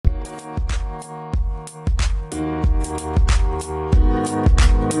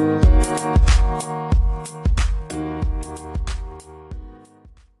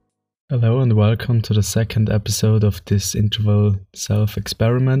Hello and welcome to the second episode of this interval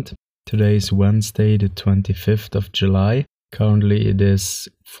self-experiment. Today is Wednesday, the 25th of July. Currently it is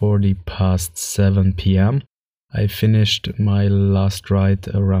 40 past 7 p.m. I finished my last ride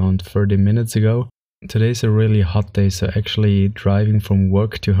around 30 minutes ago. Today's a really hot day, so actually driving from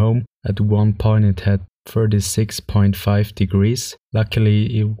work to home, at one point it had 36.5 degrees.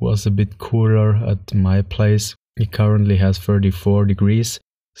 Luckily it was a bit cooler at my place. It currently has 34 degrees.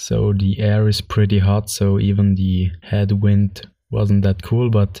 So the air is pretty hot, so even the headwind wasn't that cool,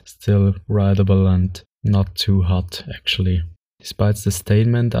 but still rideable and not too hot actually. Despite the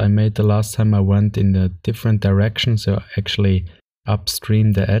statement I made the last time, I went in a different direction, so actually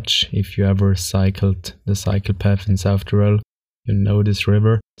upstream the edge. If you ever cycled the cycle path in South Tyrol, you know this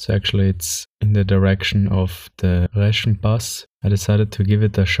river. So actually it's in the direction of the Reschenpass. I decided to give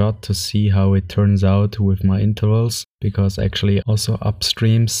it a shot to see how it turns out with my intervals, because actually also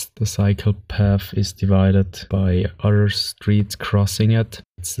upstreams the cycle path is divided by other streets crossing it.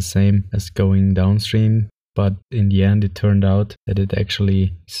 It's the same as going downstream, but in the end it turned out that it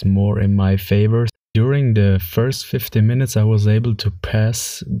actually is more in my favor. During the first 50 minutes I was able to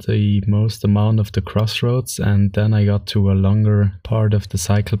pass the most amount of the crossroads, and then I got to a longer part of the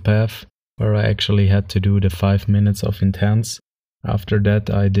cycle path where I actually had to do the 5 minutes of intense. After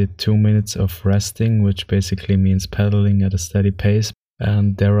that I did 2 minutes of resting, which basically means pedaling at a steady pace,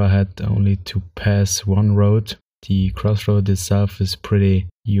 and there I had only to pass one road. The crossroad itself is pretty,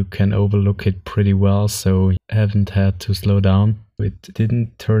 you can overlook it pretty well, so I haven't had to slow down. It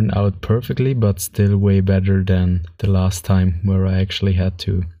didn't turn out perfectly, but still way better than the last time where I actually had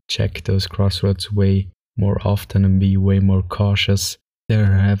to check those crossroads way more often and be way more cautious. There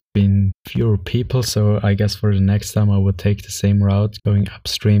have been fewer people, so I guess for the next time I would take the same route, going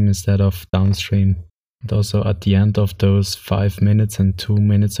upstream instead of downstream. And also at the end of those 5 minutes and 2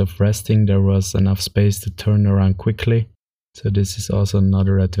 minutes of resting, there was enough space to turn around quickly. So this is also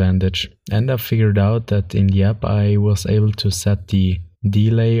another advantage. And I figured out that in the app I was able to set the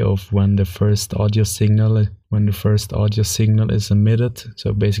delay of when the first audio signal is emitted.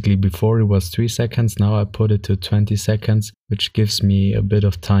 So basically before it was 3 seconds, now I put it to 20 seconds, which gives me a bit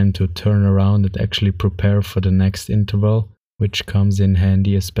of time to turn around and actually prepare for the next interval, which comes in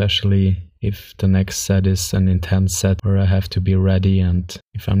handy especially if the next set is an intense set where I have to be ready, and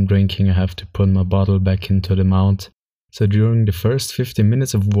if I'm drinking I have to put my bottle back into the mount. So during the first 50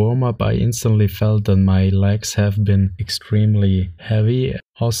 minutes of warm-up I instantly felt that my legs have been extremely heavy.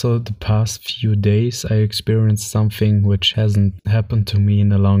 Also the past few days I experienced something which hasn't happened to me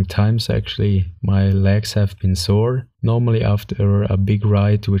in a long time, so actually my legs have been sore. Normally after a big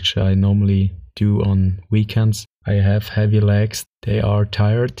ride, which I normally do on weekends, I have heavy legs. They are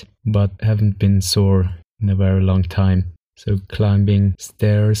tired but haven't been sore in a very long time. So climbing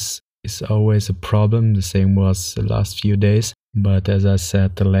stairs is always a problem, the same was the last few days, but as I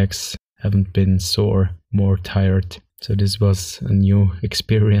said, the legs haven't been sore, more tired. So this was a new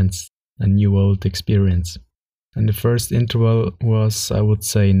experience, a new old experience. And the first interval was, I would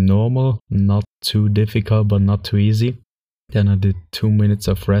say, normal, not too difficult but not too easy. Then I did 2 minutes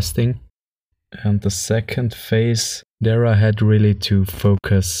of resting. And the second phase, there I had really to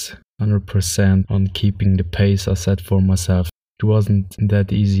focus 100% on keeping the pace I set for myself. It wasn't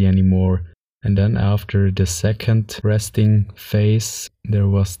that easy anymore. And then after the second resting phase, there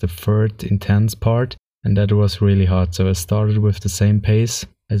was the third intense part, and that was really hard. So I started with the same pace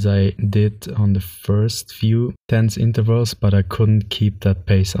as I did on the first few tense intervals, but I couldn't keep that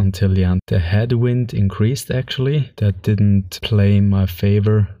pace until the end. The headwind increased actually. That didn't play in my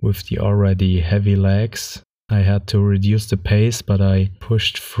favor with the already heavy legs. I had to reduce the pace, but I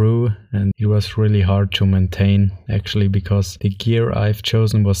pushed through, and it was really hard to maintain actually, because the gear I've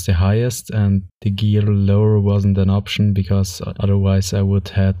chosen was the highest and the gear lower wasn't an option, because otherwise I would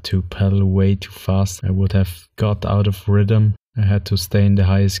have to pedal way too fast. I would have got out of rhythm. I had to stay in the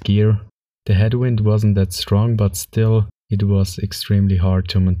highest gear. The headwind wasn't that strong, but still it was extremely hard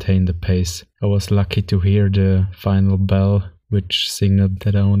to maintain the pace. I was lucky to hear the final bell, which signaled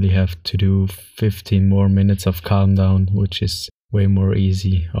that I only have to do 15 more minutes of calm down, which is way more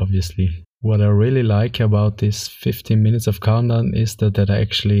easy, obviously. What I really like about this 15 minutes of calm down is that I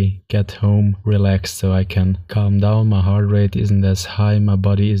actually get home relaxed, so I can calm down. My heart rate isn't as high, my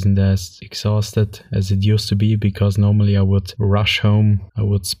body isn't as exhausted as it used to be, because normally I would rush home, I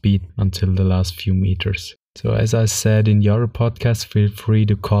would speed until the last few meters. So as I said in the other podcast, feel free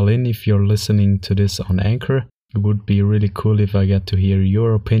to call in if you're listening to this on Anchor. It would be really cool if I get to hear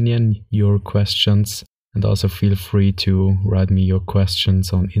your opinion, your questions, and also feel free to write me your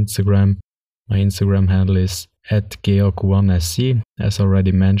questions on Instagram. My Instagram handle is at Georg1SC, as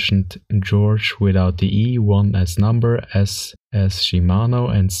already mentioned, George without the E, 1 as number, S as Shimano,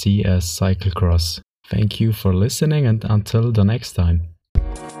 and C as cyclocross. Thank you for listening, and until the next time.